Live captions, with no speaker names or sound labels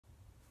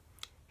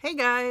Hey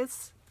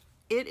guys!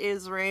 It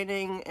is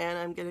raining and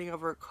I'm getting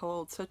over a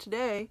cold, so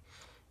today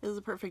is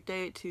the perfect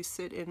day to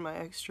sit in my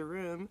extra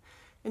room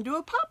and do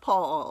a pop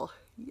haul!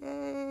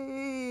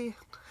 Yay!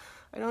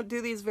 I don't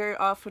do these very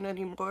often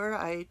anymore.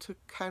 I took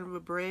kind of a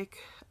break.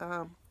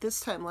 This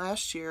time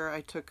last year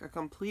I took a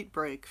complete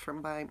break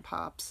from buying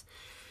pops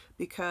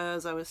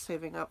because I was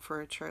saving up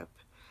for a trip.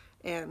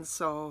 And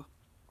so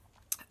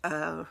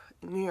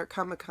New York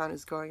Comic Con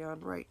is going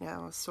on right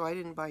now, so I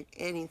didn't buy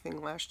anything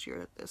last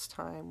year at this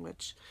time,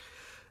 which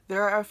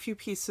there are a few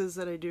pieces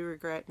that I do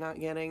regret not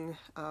getting.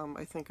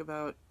 I think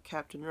about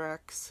Captain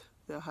Rex,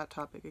 the Hot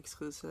Topic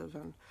exclusive,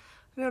 and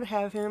I don't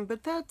have him,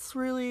 but that's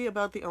really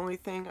about the only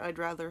thing. I'd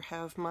rather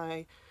have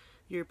my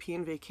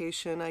European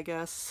vacation, I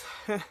guess.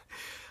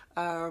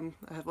 I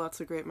have lots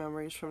of great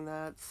memories from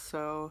that,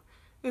 so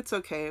it's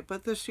okay.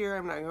 But this year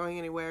I'm not going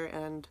anywhere,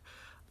 and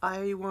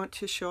I want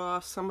to show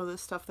off some of the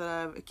stuff that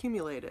I've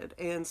accumulated.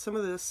 And some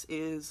of this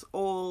is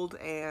old,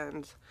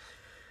 and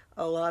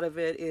a lot of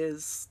it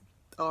is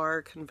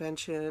our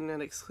convention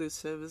and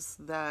exclusives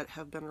that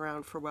have been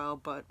around for a while,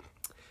 but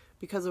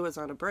because I was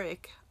on a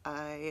break,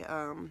 I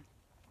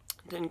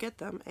didn't get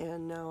them,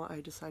 and now I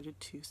decided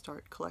to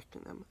start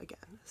collecting them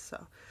again.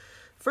 So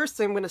first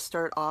thing I'm going to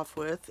start off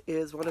with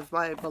is one of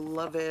my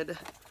beloved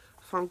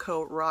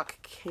FUNKO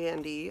Rock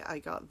Candy. I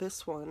got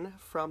this one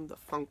from the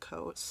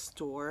FUNKO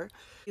store.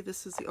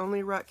 This is the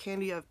only rock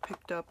candy I've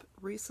picked up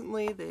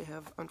recently. They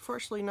have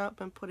unfortunately not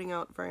been putting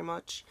out very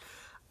much.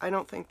 I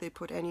don't think they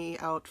put any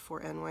out for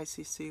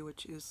NYCC,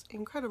 which is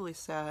incredibly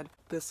sad.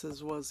 This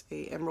was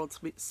a Emerald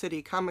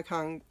City Comic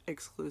Con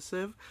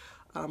exclusive,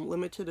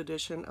 limited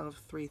edition of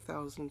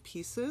 3,000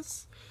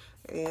 pieces.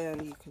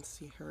 And you can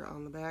see her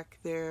on the back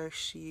there.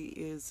 She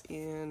is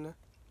in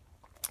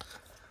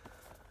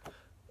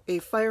a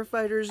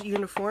firefighter's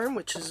uniform,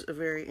 which is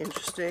very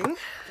interesting.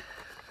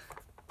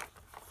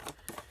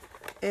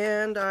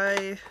 And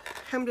I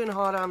hemmed and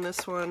hawed on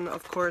this one,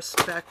 of course,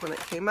 back when it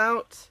came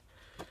out.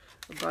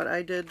 But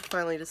I did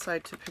finally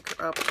decide to pick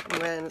her up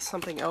when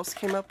something else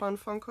came up on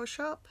Funko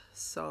Shop.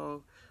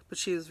 So, but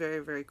she is very,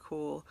 very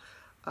cool.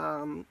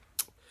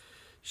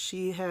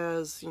 She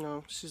has,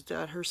 she's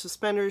got her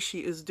suspenders. She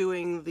is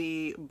doing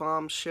the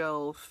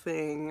bombshell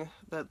thing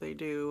that they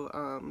do,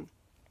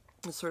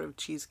 a sort of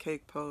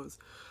cheesecake pose.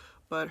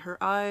 But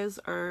her eyes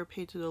are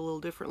painted a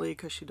little differently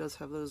because she does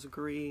have those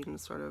green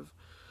sort of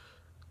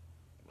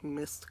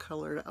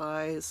mist-colored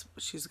eyes.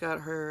 She's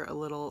got a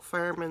little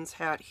fireman's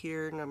hat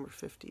here, number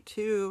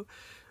 52.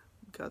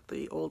 Got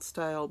the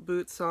old-style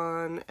boots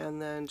on,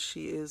 and then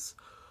she is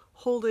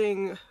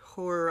holding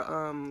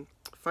her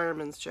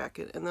fireman's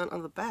jacket. And then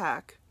on the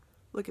back,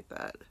 look at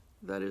that.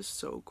 That is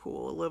so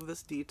cool. I love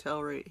this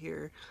detail right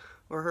here,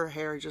 where her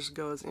hair just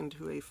goes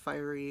into a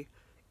fiery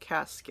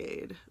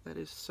cascade. That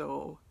is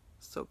so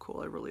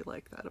cool. I really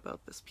like that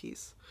about this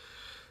piece.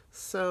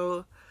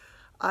 So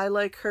I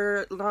like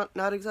her.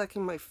 Not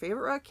exactly my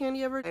favorite rock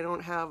candy ever. I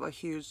don't have a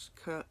huge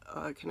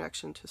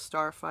connection to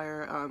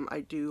Starfire.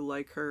 I do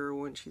like her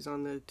when she's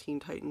on the Teen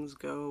Titans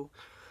Go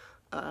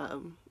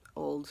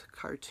old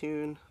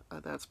cartoon.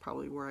 That's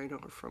probably where I know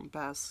her from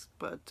best.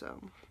 But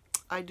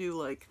I do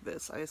like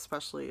this. I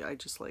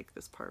just like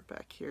this part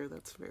back here.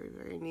 That's very,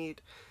 very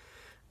neat.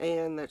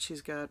 And that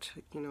she's got,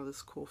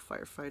 this cool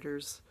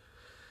firefighter's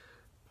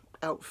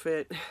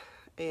outfit.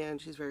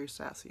 And she's very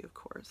sassy, of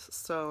course.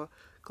 So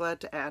glad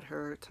to add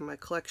her to my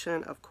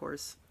collection. Of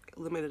course,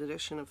 limited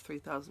edition of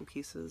 3,000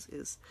 pieces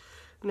is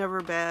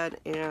never bad,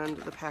 and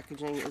the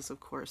packaging is, of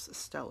course,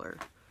 stellar,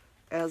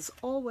 as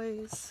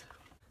always.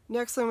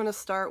 Next, I'm going to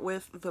start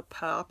with the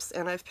pops,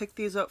 and I've picked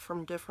these up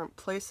from different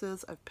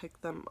places. I've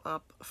picked them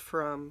up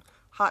from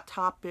Hot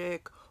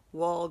Topic,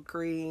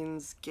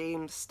 Walgreens,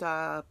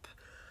 GameStop,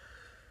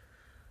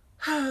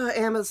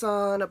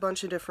 Amazon, a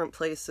bunch of different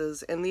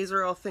places, and these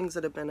are all things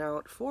that have been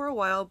out for a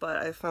while, but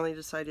I finally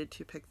decided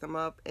to pick them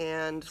up.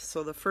 And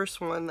so the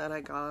first one that I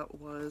got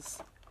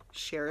was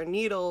Sharon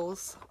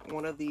Needles,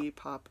 one of the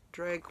pop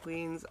drag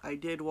queens. I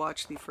did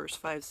watch the first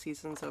 5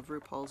 seasons of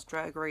RuPaul's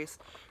Drag Race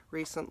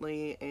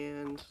recently,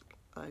 and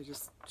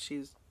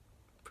she's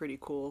pretty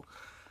cool.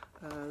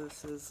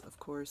 This is, of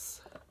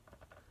course,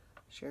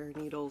 Sharon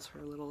Needles,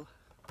 her little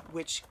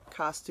witch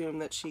costume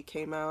that she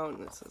came out,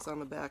 and it says on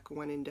the back,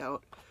 "When in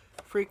doubt,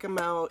 freak 'em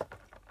out."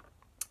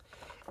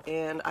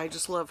 And I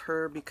just love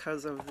her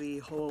because of the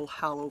whole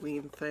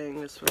Halloween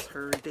thing. This was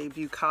her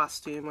debut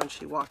costume when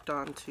she walked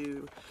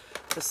onto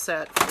the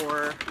set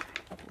for,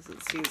 is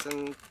it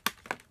season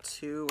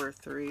 2 or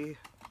 3?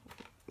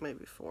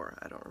 Maybe 4,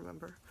 I don't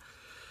remember.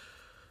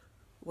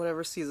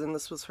 Whatever season,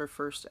 this was her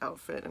first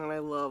outfit, and I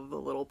love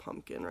the little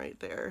pumpkin right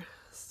there.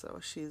 So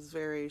she's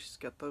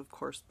got of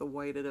course the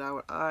whited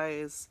out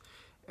eyes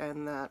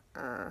and that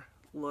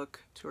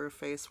look to her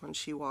face when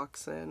she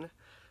walks in,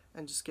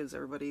 and just gives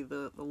everybody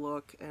the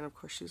look. And of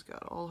course she's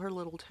got all her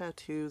little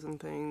tattoos and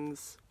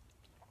things.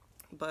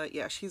 But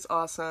yeah, she's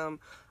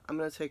awesome. I'm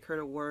gonna take her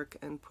to work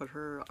and put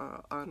her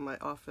on my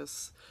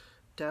office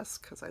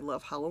desk because I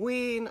love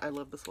Halloween, I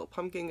love this little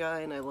pumpkin guy,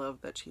 and I love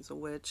that she's a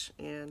witch,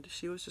 and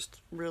she was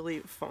just really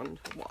fun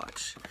to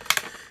watch.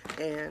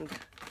 And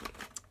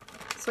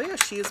so yeah,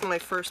 she is my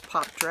first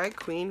pop drag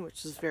queen,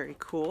 which is very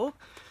cool.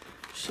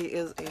 She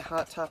is a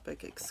Hot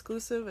Topic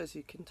exclusive, as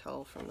you can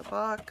tell from the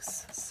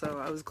box, so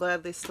I was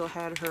glad they still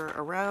had her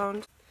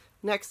around.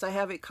 Next, I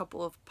have a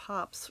couple of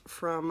pops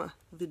from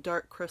the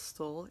Dark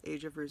Crystal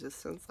Age of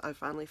Resistance. I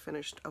finally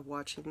finished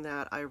watching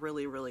that. I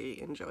really,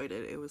 really enjoyed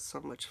it. It was so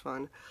much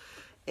fun.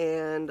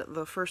 And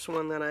the first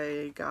one that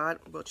I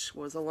got, which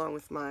was along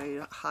with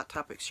my Hot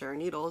Topic Sharon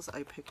Needles,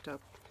 I picked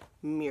up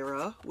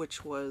Mira,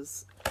 which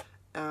was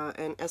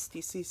an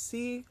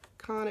SDCC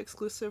con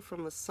exclusive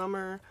from the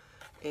summer.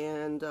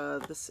 And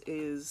this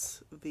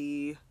is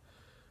the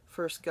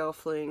first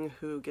Gelfling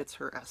who gets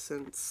her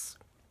essence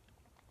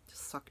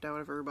sucked out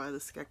of her by the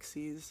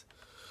Skeksis,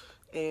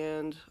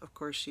 and of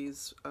course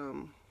she's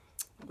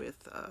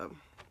with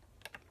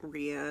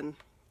Rianne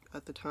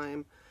at the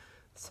time.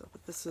 So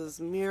but this is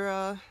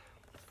Mira.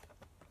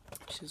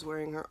 She's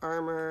wearing her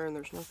armor and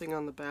there's nothing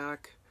on the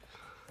back,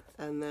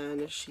 and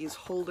then she's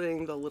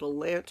holding the little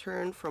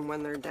lantern from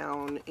when they're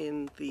down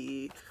in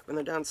the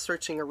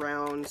searching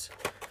around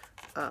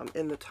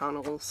in the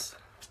tunnels.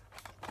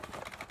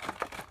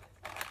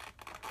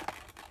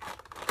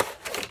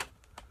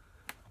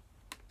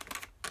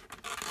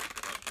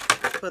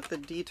 But the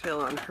detail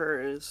on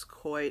her is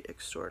quite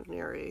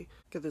extraordinary.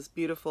 Look at this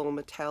beautiful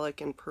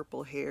metallic and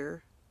purple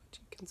hair,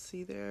 which you can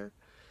see there.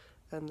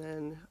 And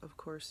then, of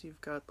course, you've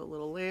got the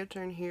little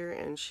lantern here,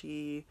 and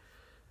she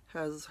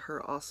has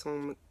her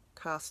awesome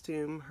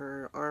costume,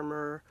 her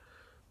armor,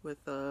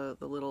 with the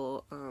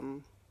little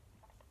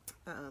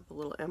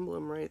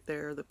emblem right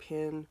there, the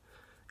pin.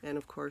 And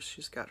of course,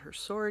 she's got her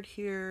sword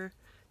here,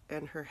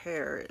 and her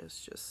hair is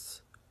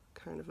just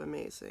kind of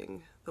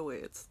amazing. The way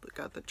it's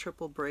got the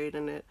triple braid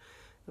in it.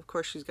 Of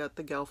course, she's got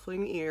the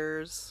Gelfling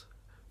ears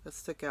that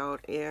stick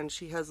out, and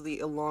she has the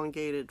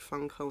elongated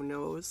Funko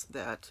nose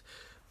that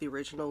the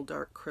original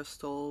Dark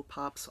Crystal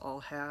pops all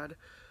had,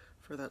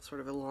 for that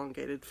sort of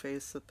elongated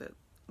face that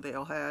they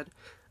all had.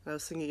 And I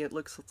was thinking it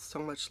looks so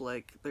much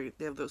like, they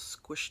have those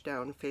squished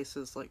down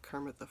faces like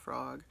Kermit the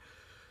Frog,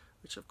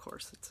 which of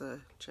course it's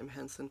a Jim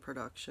Henson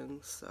production,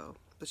 so.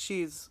 But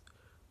she's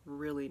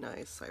really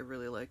nice. I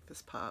really like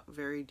this pop,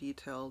 very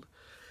detailed.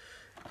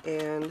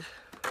 And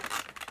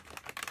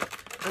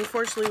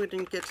unfortunately, we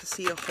didn't get to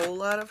see a whole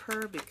lot of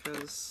her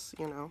because,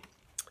 you know,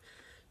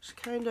 she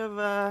kind of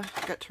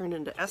got turned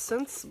into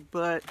essence,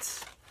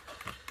 but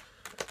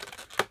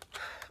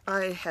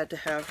I had to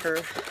have her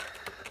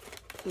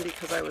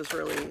because I was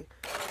really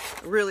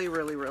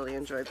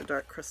enjoyed the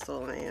Dark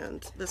Crystal,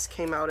 and this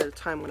came out at a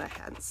time when I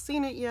hadn't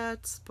seen it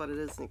yet, but it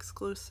is an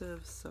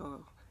exclusive,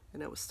 so,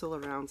 and it was still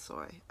around, so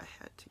I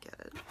had to get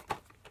it.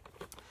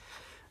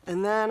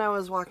 And then I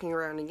was walking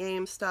around in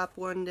GameStop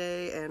one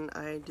day, and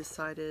I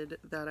decided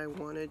that I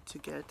wanted to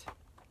get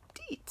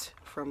Deet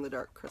from the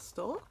Dark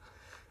Crystal.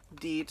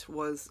 Deet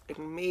was an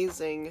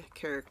amazing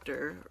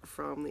character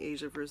from the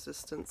Age of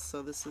Resistance,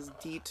 so this is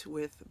Deet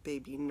with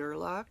baby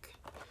Nurlock.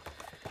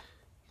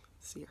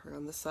 See her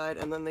on the side,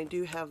 and then they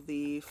do have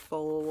the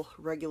full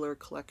regular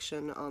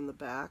collection on the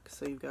back,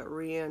 so you've got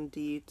Rianne,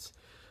 Deet,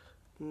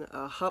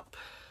 Hup,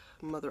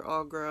 Mother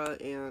Aughra,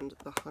 and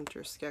the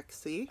Hunter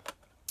Skeksis.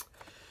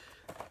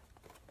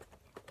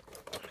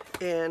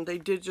 And they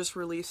did just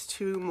release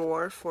 2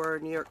 more for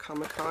New York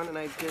Comic Con, and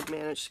I did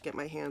manage to get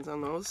my hands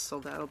on those,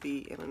 so that'll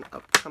be in an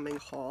upcoming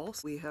haul.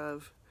 We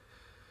have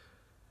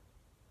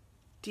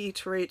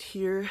Deet right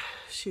here.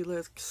 She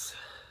looks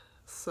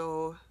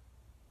so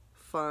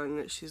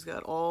fun. She's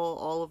got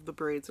all of the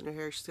braids in her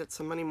hair. She's got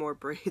so many more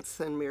braids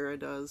than Mira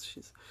does.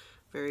 She's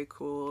very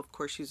cool. Of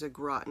course, she's a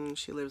Groton.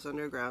 She lives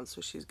underground,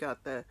 so she's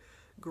got the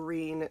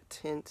green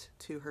tint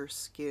to her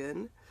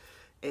skin.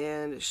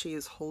 And she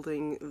is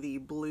holding the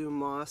blue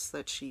moss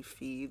that she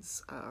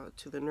feeds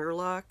to the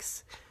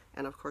Nurlocks.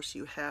 And of course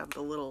you have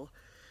the little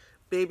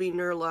baby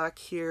Nurlock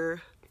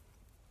here.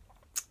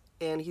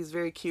 And he's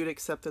very cute,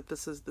 except that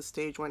this is the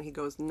stage when he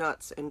goes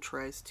nuts and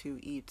tries to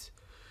eat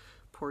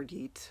poor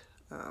Deet.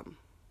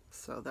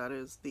 So that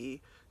is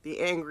the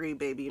angry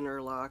baby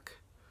Nurlock.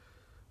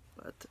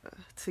 But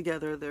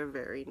together they're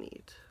very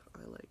neat.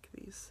 I like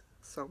these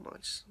so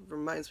much.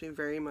 Reminds me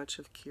very much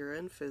of Kira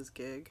and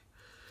Fizzgig.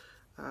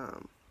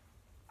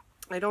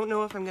 I don't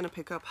know if I'm going to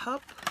pick up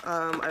Hup.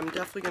 I'm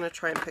definitely going to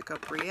try and pick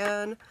up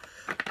Rianne.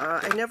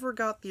 I never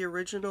got the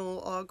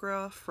original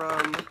Aughra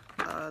from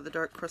the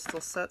Dark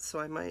Crystal set, so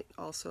I might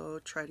also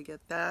try to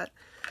get that.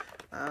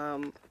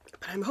 I'm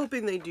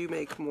hoping they do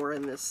make more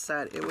in this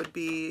set. It would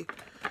be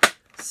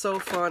so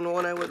fun.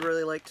 One I would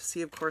really like to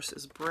see, of course,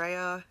 is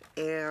Brea,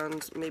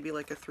 and maybe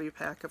like a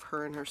 3-pack of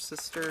her and her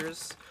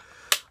sisters.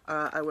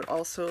 I would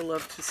also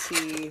love to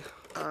see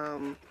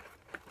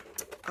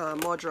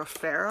Maudra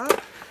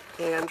Farah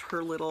and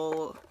her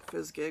little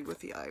Fizzgig with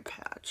the eye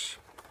patch.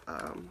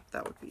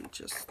 That would be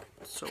just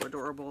so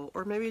adorable.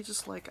 Or maybe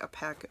just like a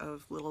pack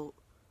of little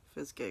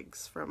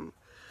Fizzgigs from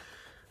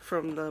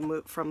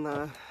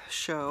the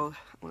show.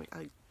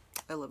 Like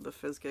I love the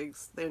fizz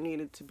gigs. There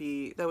needed to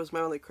be, that was my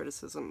only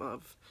criticism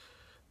of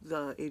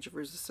the Age of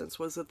Resistance,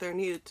 was that there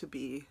needed to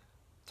be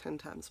 10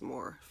 times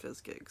more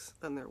fizz gigs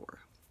than there were,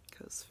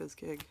 because fizz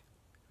gig,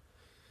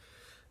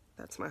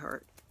 that's my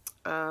heart.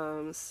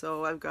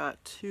 So I've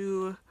got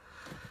 2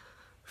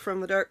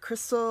 from the Dark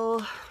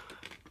Crystal,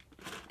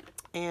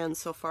 and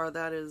so far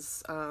that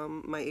is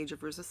my Age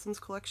of Resistance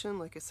collection.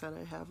 Like I said,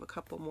 I have a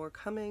couple more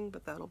coming,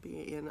 but that'll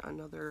be in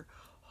another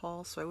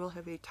haul, so I will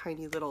have a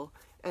tiny little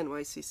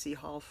NYCC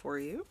haul for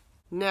you.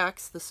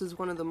 Next, this is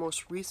one of the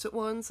most recent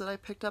ones that I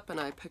picked up, and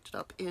I picked it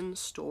up in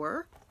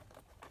store.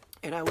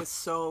 And I was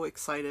so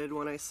excited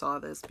when I saw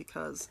this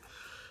because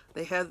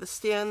they had the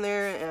stand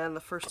there, and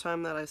the first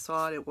time that I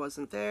saw it, it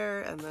wasn't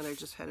there. And then I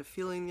just had a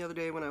feeling the other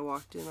day when I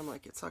walked in, I'm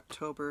like, it's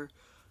October,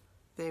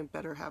 they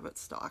better have it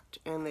stocked.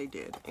 And they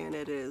did. And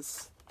it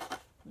is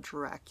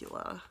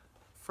Dracula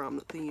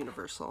from the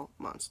Universal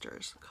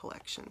Monsters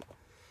collection,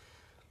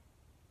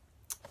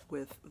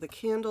 with the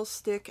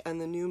candlestick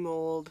and the new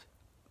mold.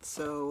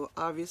 So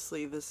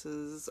obviously this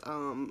is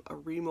a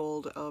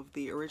remold of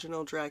the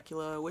original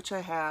Dracula, which I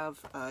have.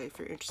 If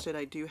you're interested,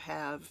 I do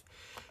have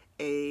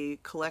a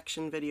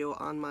collection video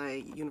on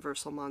my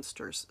Universal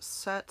Monsters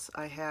set.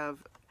 I have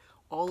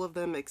all of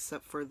them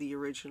except for the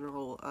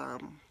original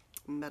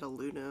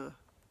Metaluna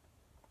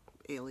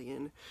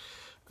alien.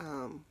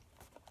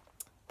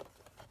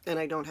 And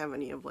I don't have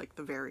any of like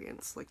the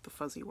variants, like the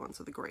fuzzy ones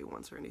or the gray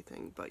ones or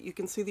anything. But you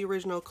can see the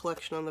original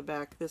collection on the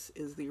back. This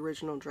is the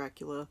original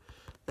Dracula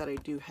that I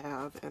do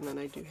have. And then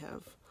I do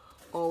have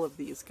all of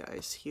these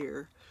guys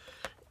here.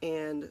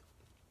 And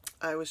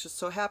I was just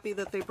so happy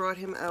that they brought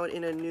him out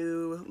in a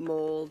new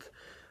mold.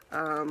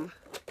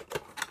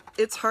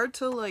 It's hard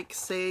to like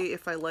say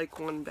if I like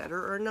one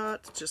better or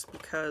not, just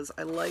because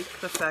I like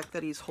the fact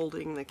that he's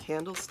holding the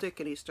candlestick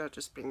and he's not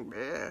just being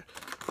bleh,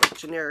 like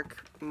generic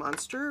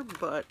monster,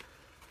 but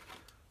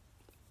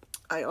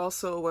I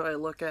also, when I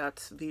look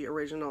at the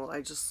original,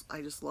 I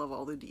just love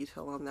all the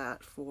detail on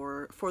that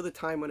for the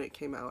time when it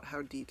came out,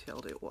 how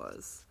detailed it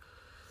was.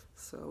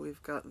 So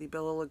we've got the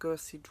Bela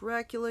Lugosi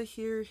Dracula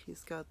here.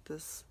 He's got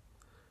this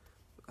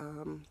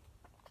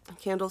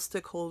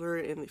candlestick holder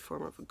in the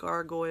form of a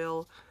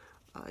gargoyle.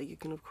 You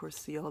can of course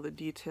see all the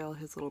detail,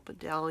 his little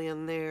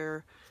medallion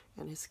there,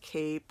 and his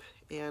cape.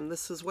 And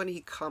this is when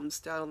he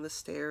comes down the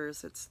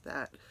stairs. It's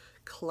that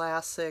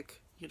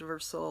classic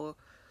Universal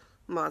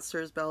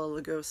Monsters, Bela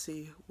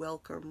Lugosi,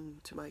 welcome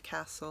to my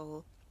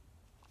castle.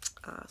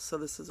 So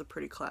this is a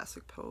pretty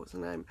classic pose,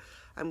 and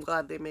I'm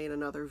glad they made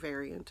another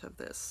variant of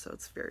this, so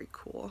it's very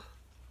cool.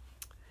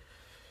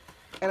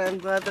 And I'm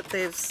glad that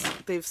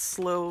they've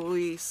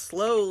slowly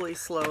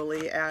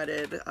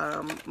added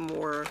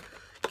more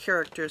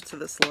characters to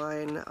this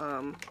line.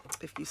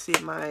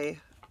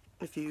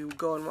 If you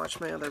go and watch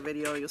my other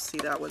video, you'll see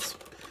that was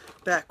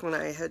back when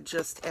I had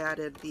just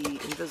added the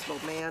Invisible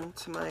Man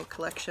to my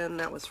collection.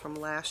 That was from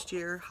last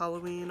year,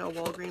 Halloween, a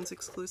Walgreens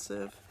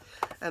exclusive.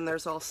 And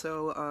there's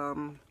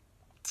also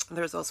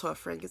a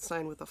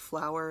Frankenstein with a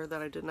flower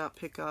that I did not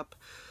pick up,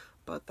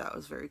 but that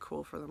was very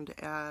cool for them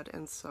to add.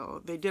 And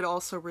so they did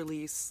also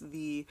release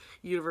the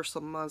Universal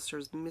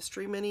Monsters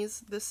Mystery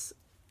Minis this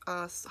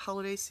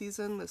holiday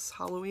season, this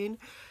Halloween.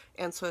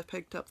 And so I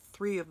picked up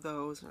 3 of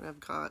those, and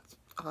I've got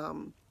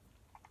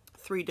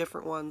 3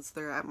 different ones.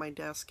 They're at my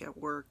desk at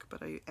work,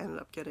 but I ended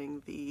up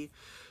getting the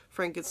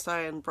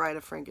Frankenstein, Bride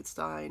of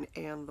Frankenstein,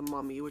 and the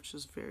Mummy, which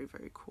is very,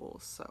 very cool.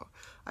 So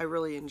I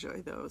really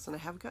enjoy those, and I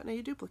haven't gotten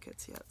any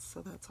duplicates yet,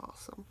 so that's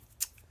awesome.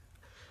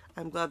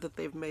 I'm glad that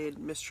they've made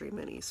Mystery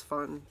Minis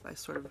fun by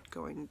sort of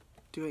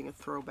doing a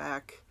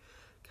throwback,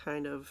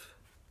 kind of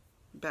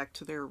back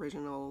to their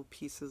original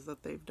pieces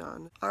that they've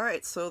done.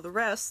 Alright, so the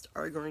rest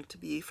are going to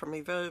be from a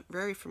very,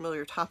 very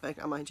familiar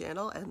topic on my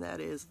channel, and that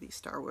is the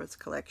Star Wars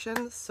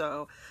collection.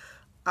 So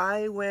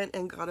I went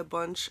and got a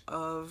bunch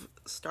of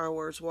Star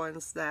Wars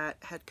ones that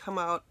had come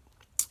out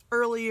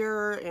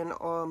earlier and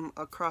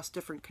across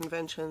different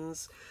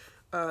conventions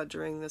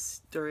during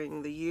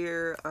the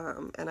year,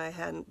 and I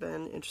hadn't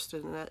been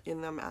interested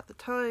in them at the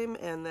time.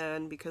 And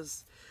then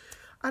because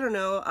I don't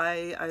know,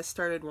 I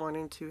started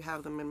wanting to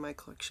have them in my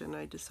collection,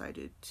 I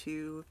decided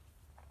to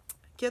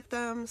get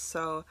them.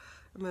 So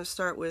I'm going to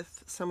start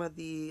with some of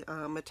the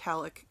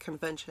metallic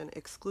convention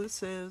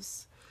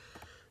exclusives.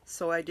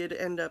 So I did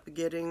end up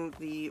getting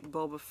the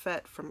Boba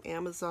Fett from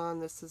Amazon.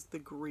 This is the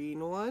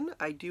green one.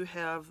 I do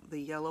have the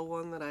yellow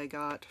one that I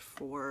got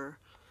for,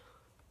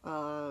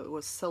 it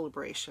was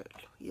Celebration.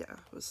 Yeah,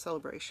 it was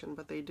Celebration,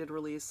 but they did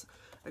release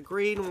a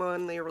green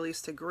one. They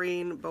released a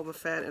green Boba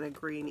Fett and a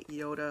green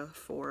Yoda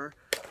for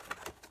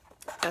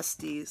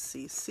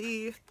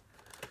SDCC.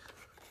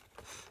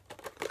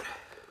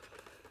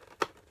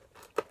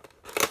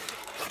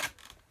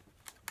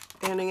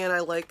 And again, I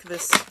like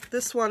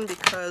this one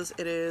because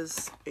it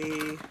is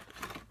a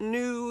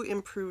new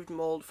improved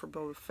mold for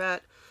Boba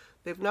Fett.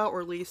 They've not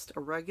released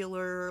a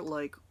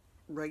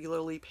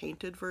regularly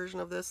painted version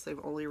of this. They've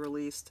only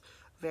released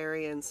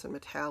variants and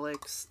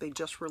metallics. They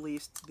just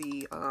released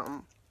the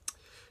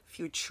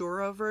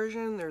Futura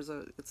version.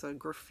 It's a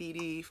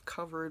graffiti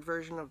covered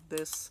version of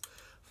this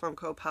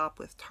Funko Pop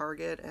with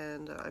Target,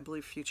 and I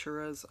believe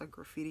Futura's a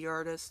graffiti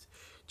artist.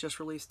 Just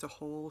released a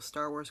whole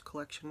Star Wars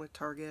collection with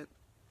Target.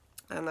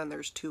 And then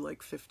there's two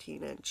like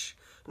 15-inch,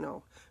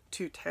 no,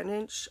 two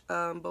 10-inch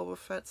Boba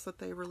Fett's that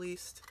they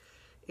released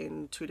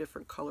in two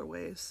different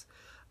colorways.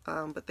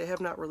 But they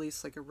have not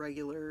released like a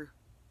regular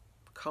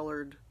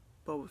colored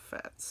Boba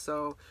Fett.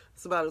 So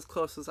it's about as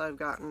close as I've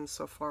gotten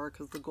so far,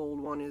 because the gold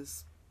one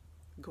is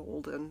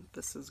gold and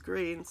this is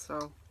green.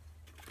 So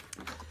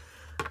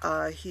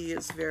he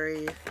is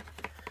very,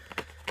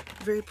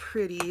 very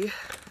pretty.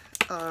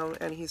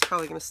 And he's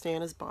probably going to stay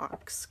in his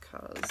box,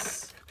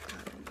 because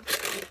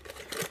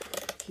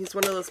he's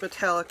one of those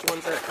metallic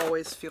ones that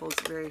always feels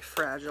very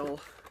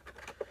fragile.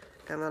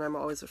 And then I'm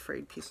always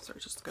afraid pieces are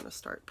just going to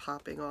start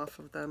popping off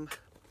of them.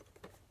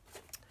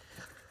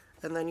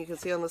 And then you can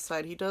see on the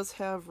side, he does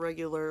have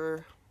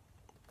regular...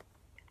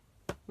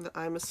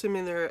 I'm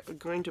assuming they're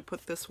going to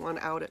put this one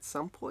out at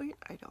some point.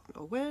 I don't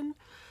know when.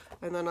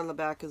 And then on the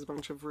back is a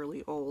bunch of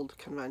really old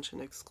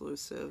convention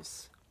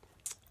exclusives.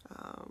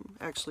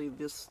 Actually,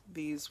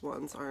 these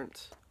ones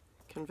aren't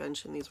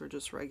convention. These were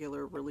just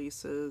regular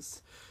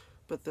releases.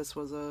 But this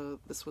was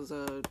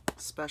a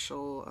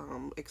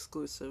special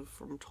exclusive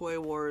from Toy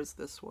Wars.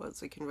 This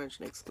was a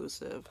convention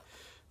exclusive.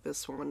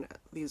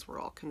 These were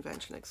all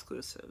convention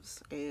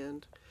exclusives.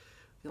 And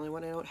the only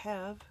one I don't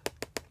have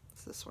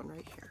is this one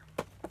right here.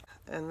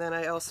 And then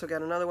I also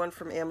got another one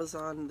from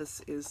Amazon.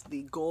 This is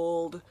the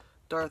gold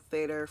Darth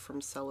Vader from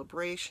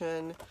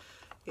Celebration.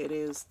 It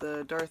is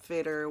the Darth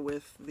Vader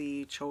with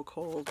the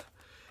chokehold,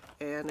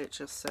 and it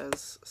just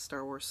says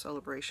Star Wars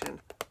Celebration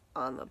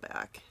on the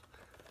back.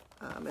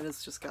 And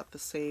it's just got the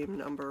same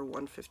number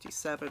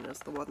 157 as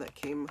the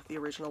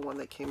original one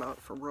that came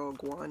out for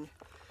Rogue One,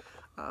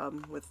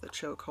 with the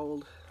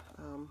chokehold,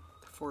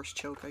 force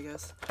choke, I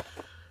guess.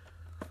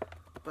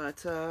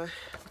 But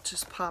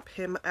just pop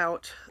him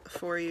out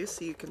for you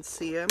so you can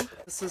see him.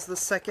 This is the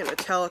second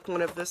metallic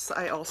one of this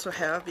I also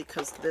have,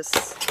 because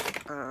this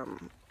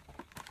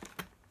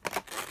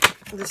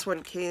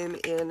one came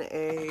in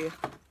a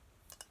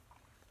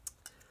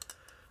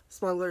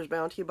Smuggler's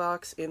Bounty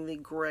box in the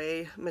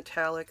gray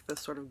metallic, the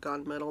sort of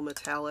gunmetal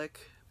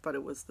metallic, but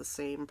it was the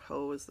same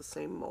pose, the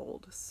same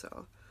mold.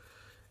 So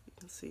you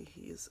can see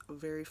he's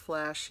very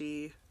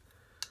flashy,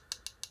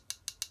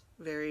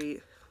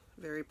 very,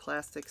 very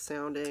plastic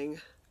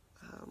sounding,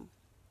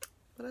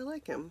 but I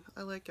like him.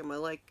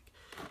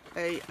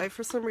 I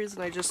for some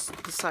reason I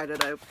just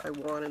decided I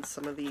wanted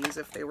some of these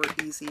if they were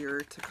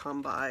easier to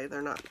come by.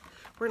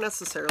 Weren't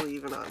necessarily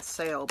even on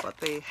sale, but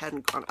they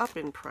hadn't gone up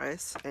in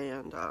price,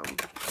 and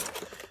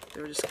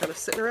they were just kind of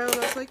sitting around. I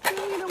was like,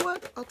 yeah, you know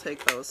what? I'll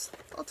take those.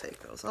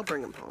 I'll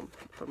bring them home,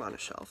 put them on a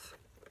shelf.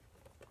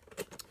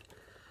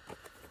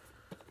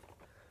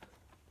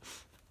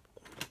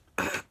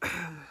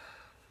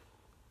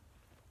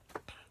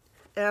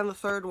 And the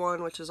third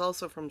one, which is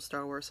also from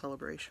Star Wars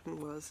Celebration,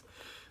 was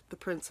the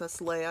Princess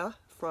Leia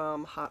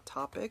from Hot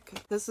Topic.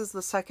 This is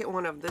the second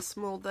one of this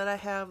mold that I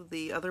have.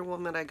 The other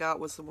one that I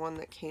got was the one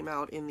that came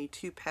out in the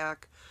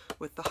 2-pack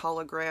with the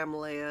hologram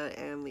Leia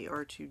and the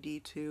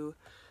R2-D2.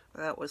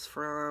 That was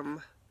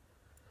from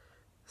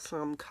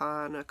some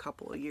con a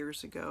couple of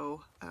years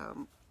ago.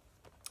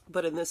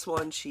 But in this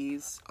one,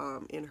 she's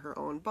in her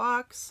own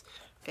box,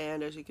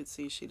 and as you can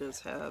see, she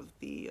does have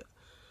the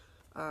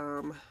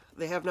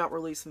they have not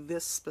released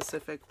this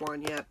specific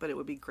one yet, but it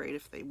would be great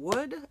if they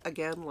would.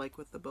 Again, like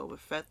with the Boba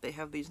Fett, they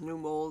have these new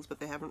molds, but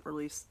they haven't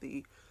released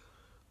the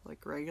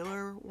like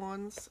regular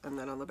ones. And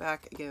then on the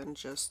back, again,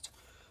 just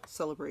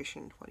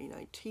Celebration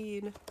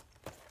 2019.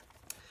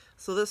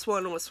 So this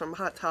one was from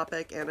Hot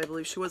Topic, and I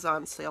believe she was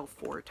on sale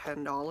for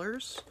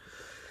 $10.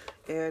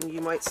 And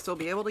you might still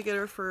be able to get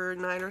her for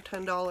 $9 or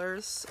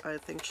 $10. I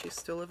think she's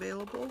still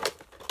available.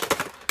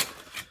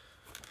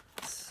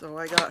 So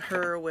I got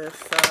her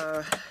with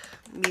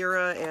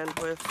Mira and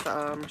with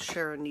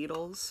Sharon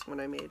Needles when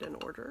I made an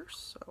order.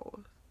 So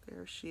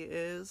there she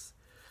is.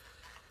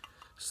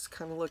 Just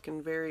kind of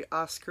looking very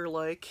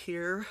Oscar-like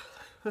here.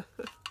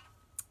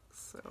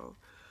 So,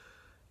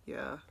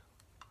 yeah.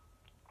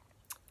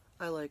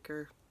 I like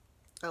her.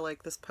 I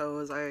like this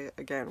pose. I,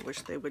 again,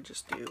 wish they would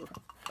just do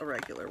a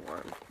regular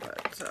one.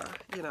 But,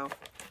 you know,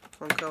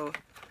 Funko,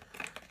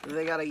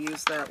 they gotta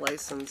use that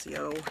license,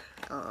 yo.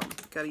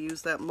 Gotta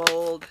use that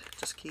mold.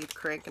 Just keep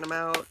cranking them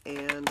out.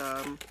 And,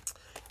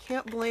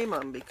 can't blame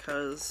them,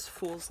 because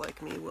fools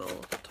like me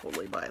will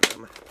totally buy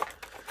them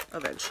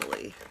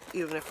eventually.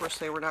 Even if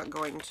we're not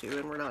going to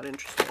and we're not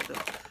interested.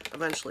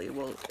 Eventually,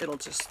 it'll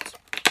just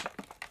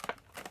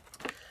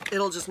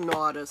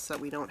gnaw at us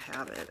that we don't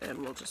have it, and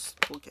we'll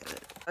get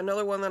it.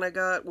 Another one that I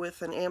got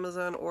with an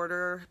Amazon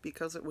order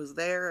because it was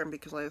there and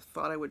because I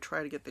thought I would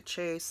try to get the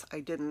chase.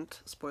 I didn't,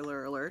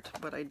 spoiler alert,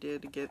 but I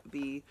did get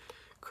the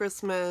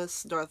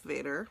Christmas Darth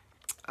Vader.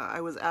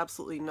 I was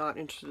absolutely not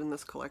interested in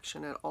this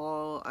collection at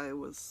all. I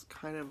was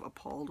kind of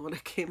appalled when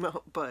it came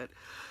out, but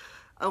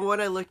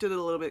when I looked at it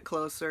a little bit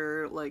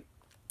closer, like,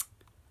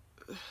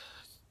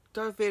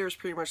 Darth Vader is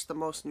pretty much the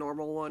most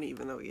normal one,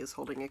 even though he is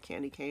holding a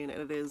candy cane,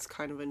 and it is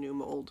kind of a new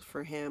mold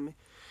for him.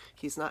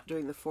 He's not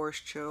doing the force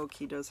choke.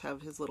 He does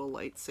have his little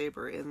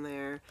lightsaber in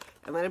there.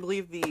 And then I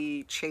believe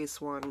the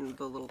chase one,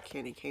 the little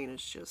candy cane,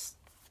 is just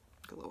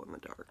glow in the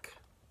dark.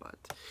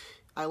 But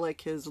I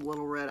like his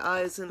little red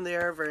eyes in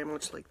there, very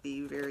much like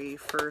the very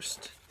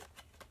first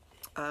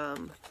A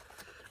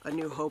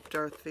New Hope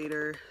Darth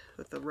Vader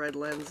with the red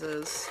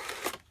lenses.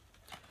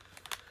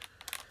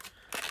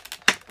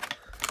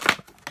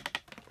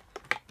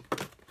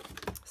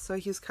 So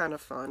he's kind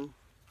of fun.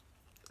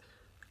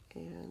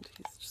 And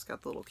he's just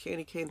got the little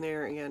candy cane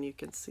there. Again, you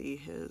can see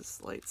his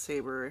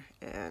lightsaber,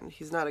 and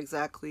he's not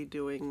exactly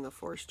doing the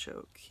force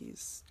choke.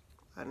 He's,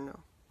 I don't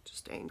know,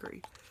 just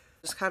angry.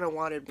 Just kind of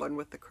wanted one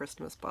with the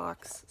Christmas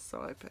box,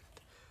 so I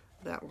picked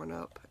that one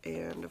up.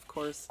 And of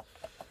course,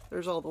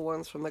 there's all the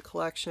ones from the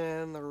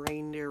collection, the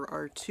reindeer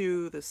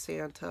R2, the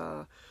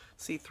Santa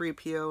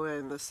C-3PO,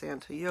 and the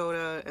Santa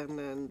Yoda, and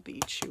then the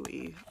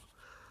Chewie,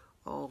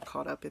 all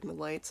caught up in the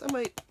lights. I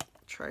might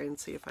try and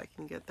see if I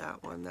can get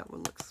that one. That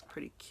one looks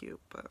pretty cute,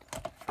 but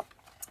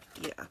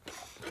yeah,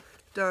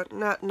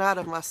 not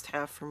a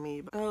must-have for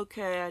me. But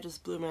okay, I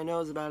just blew my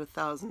nose about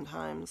 1,000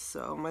 times,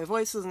 so my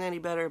voice isn't any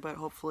better, but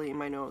hopefully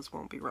my nose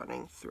won't be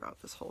running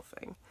throughout this whole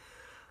thing.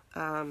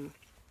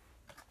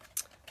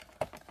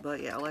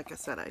 But yeah, like I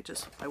said,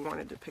 I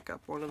wanted to pick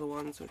up one of the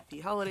ones with the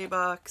holiday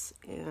box,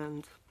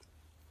 and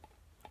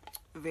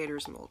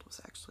Vader's mold was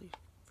actually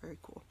very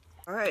cool.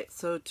 Alright,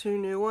 so 2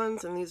 new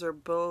ones, and these are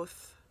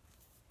both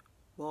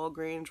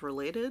Walgreens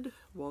related,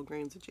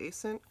 Walgreens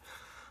adjacent.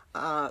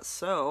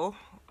 So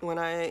when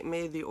I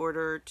made the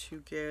order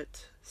to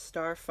get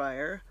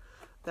Starfire,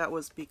 that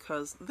was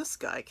because this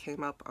guy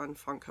came up on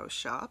Funko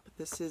Shop.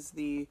 This is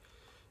the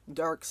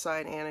Dark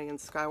Side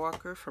Anakin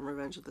Skywalker from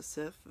Revenge of the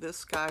Sith.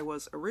 This guy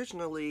was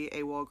originally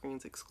a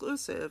Walgreens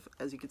exclusive.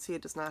 As you can see,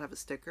 it does not have a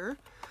sticker.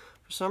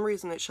 For some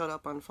reason, it showed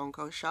up on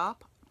Funko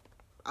Shop.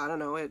 I don't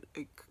know. I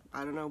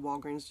don't know.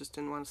 Walgreens just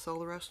didn't want to sell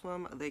the rest of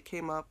them. They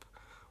came up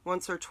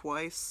once or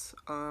twice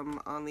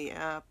on the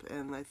app,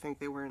 and I think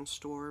they were in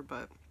store,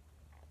 but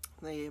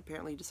they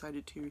apparently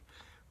decided to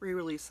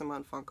re-release them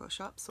on Funko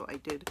Shop, so I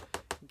did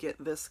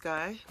get this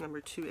guy,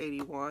 number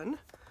 281,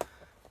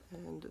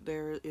 and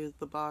there is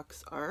the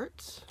box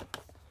art,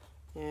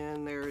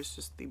 and there's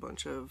just a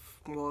bunch of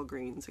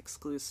Walgreens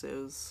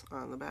exclusives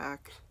on the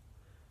back,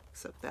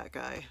 except that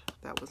guy.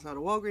 That was not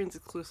a Walgreens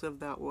exclusive,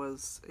 that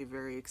was a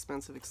very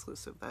expensive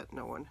exclusive that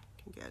no one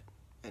can get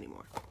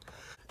anymore.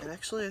 And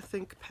actually, I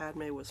think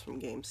Padme was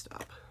from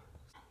GameStop.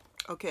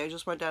 Okay, I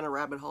just went down a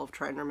rabbit hole of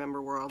trying to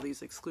remember where all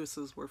these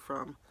exclusives were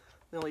from.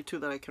 The only 2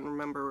 that I can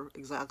remember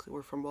exactly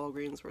were from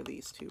Walgreens were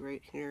these 2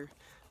 right here.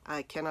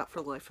 I cannot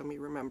for the life of me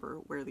remember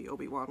where the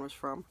Obi-Wan was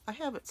from. I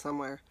have it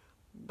somewhere,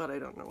 but I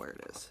don't know where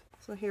it is.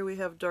 So here we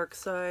have Dark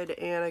Side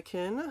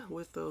Anakin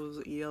with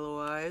those yellow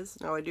eyes.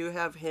 Now I do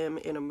have him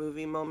in a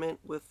movie moment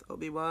with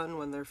Obi-Wan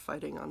when they're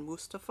fighting on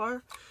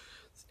Mustafar.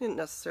 Didn't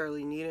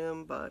necessarily need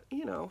him, but,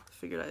 you know,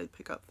 figured I'd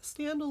pick up the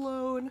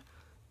standalone.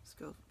 He's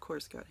got, of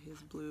course, got his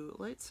blue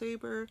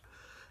lightsaber,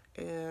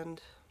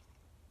 and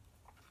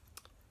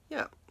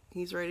yeah,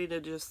 he's ready to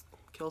just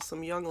kill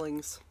some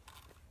younglings,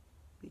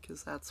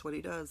 because that's what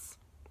he does.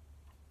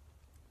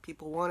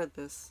 People wanted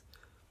this.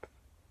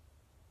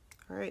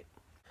 Alright.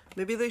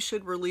 Maybe they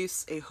should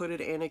release a hooded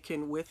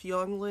Anakin with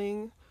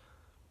youngling.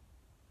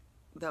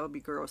 That would be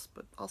gross,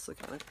 but also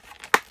kind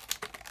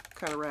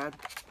of rad.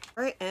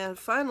 Alright, and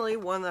finally,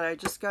 one that I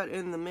just got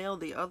in the mail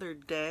the other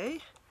day.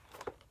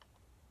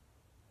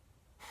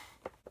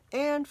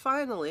 And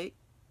finally,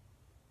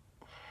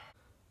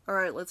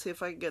 alright, let's see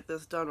if I can get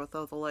this done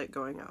without the light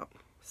going out.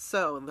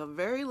 So, the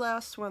very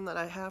last one that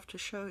I have to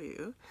show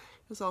you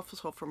is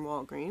also from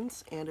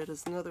Walgreens, and it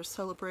is another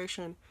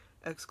Celebration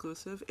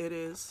exclusive. It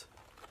is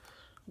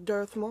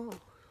Darth Maul.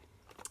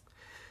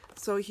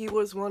 So he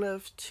was one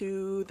of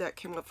 2 that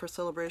came up for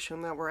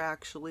Celebration that were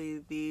actually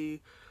the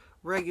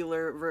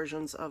regular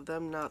versions of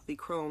them, not the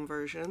chrome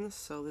versions.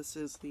 So this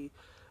is the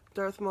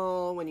Darth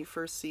Maul when you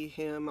first see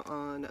him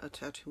on a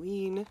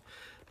Tatooine,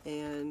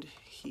 and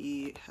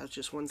he has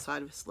just one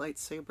side of his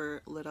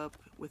lightsaber lit up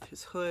with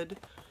his hood.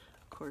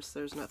 Of course,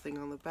 there's nothing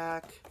on the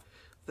back.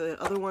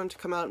 The other one to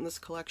come out in this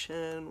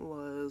collection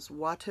was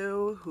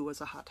Watto, who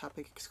was a Hot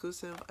Topic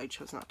exclusive. I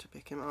chose not to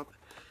pick him up.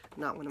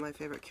 Not one of my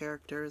favorite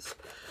characters.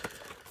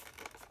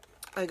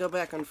 I go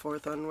back and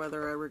forth on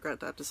whether I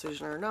regret that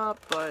decision or not,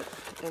 but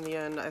in the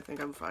end, I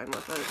think I'm fine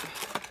with it.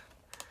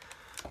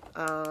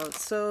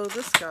 So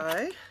this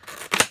guy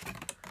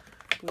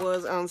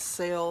was on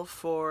sale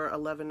for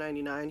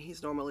 $11.99.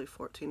 He's normally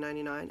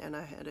 $14.99, and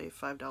I had a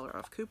 $5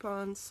 off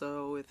coupon,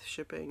 so with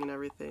shipping and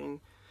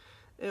everything,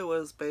 it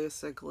was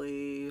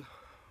basically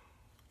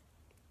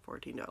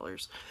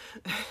 $14.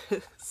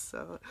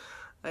 So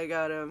I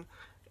got him,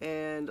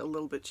 and a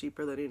little bit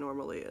cheaper than he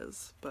normally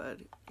is, but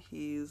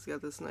he's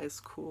got this nice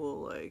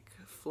cool like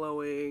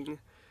flowing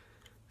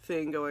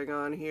thing going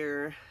on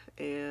here,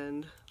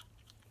 and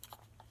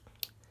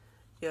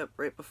yep,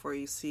 right before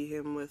you see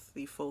him with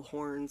the full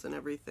horns and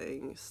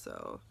everything,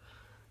 so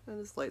And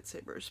his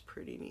lightsaber is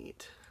pretty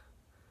neat.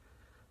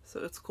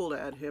 So it's cool to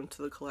add him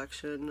to the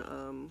collection.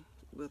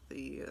 With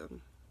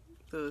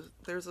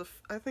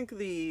I think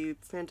the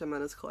Phantom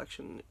Menace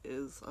collection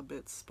is a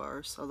bit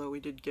sparse, although we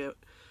did get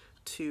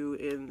 2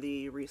 in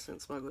the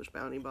recent Smuggler's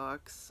Bounty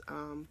box.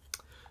 But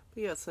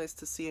yeah, it's nice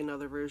to see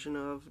another version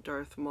of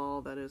Darth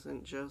Maul that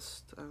isn't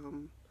just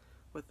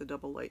with the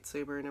double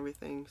lightsaber and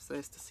everything. It's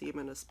nice to see him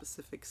in a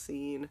specific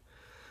scene.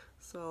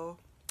 So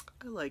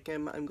I like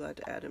him. I'm glad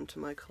to add him to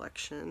my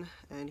collection.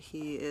 And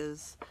he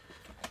is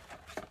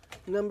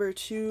number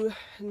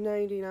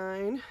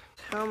 299.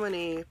 How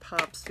many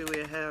pops do we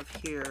have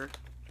here?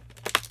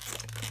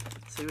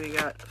 So we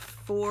got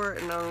 4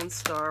 known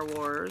Star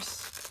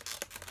Wars.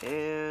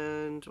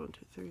 And 1,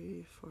 2,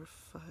 3, 4,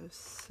 5,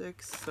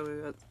 6. So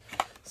we got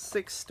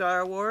 6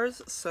 Star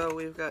Wars. So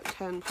we've got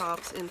 10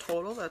 pops in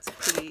total. That's a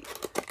pretty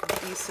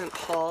decent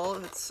haul.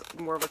 It's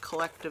more of a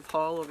collective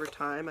haul over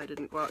time. I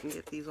didn't go out and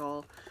get these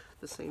all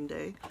the same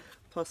day.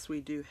 Plus we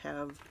do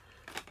have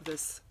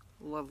this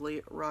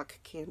lovely rock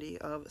candy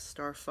of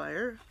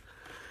Starfire.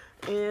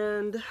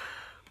 And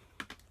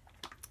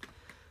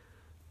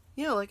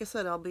yeah, like I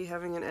said, I'll be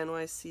having an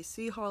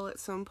NYCC haul at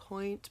some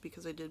point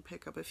because I did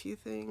pick up a few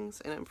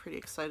things and I'm pretty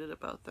excited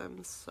about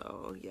them.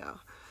 So yeah.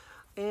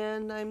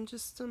 And I'm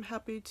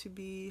happy to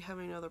be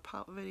having another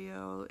pop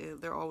video.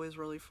 They're always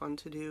really fun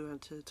to do and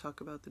to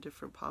talk about the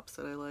different pops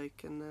that I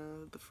like and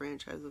the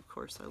franchise. Of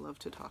course, I love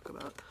to talk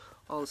about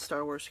all the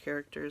Star Wars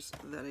characters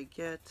that I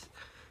get.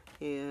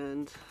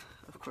 And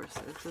of course,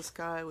 there's this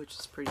guy, which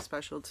is pretty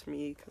special to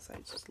me because I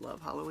just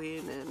love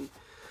Halloween, and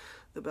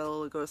the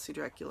Bela Lugosi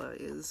Dracula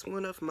is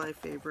one of my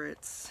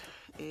favorites.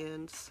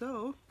 And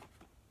so,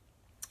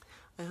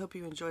 I hope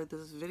you enjoyed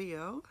this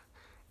video.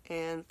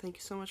 And thank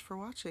you so much for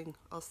watching.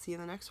 I'll see you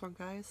in the next one,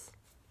 guys.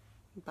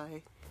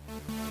 Bye.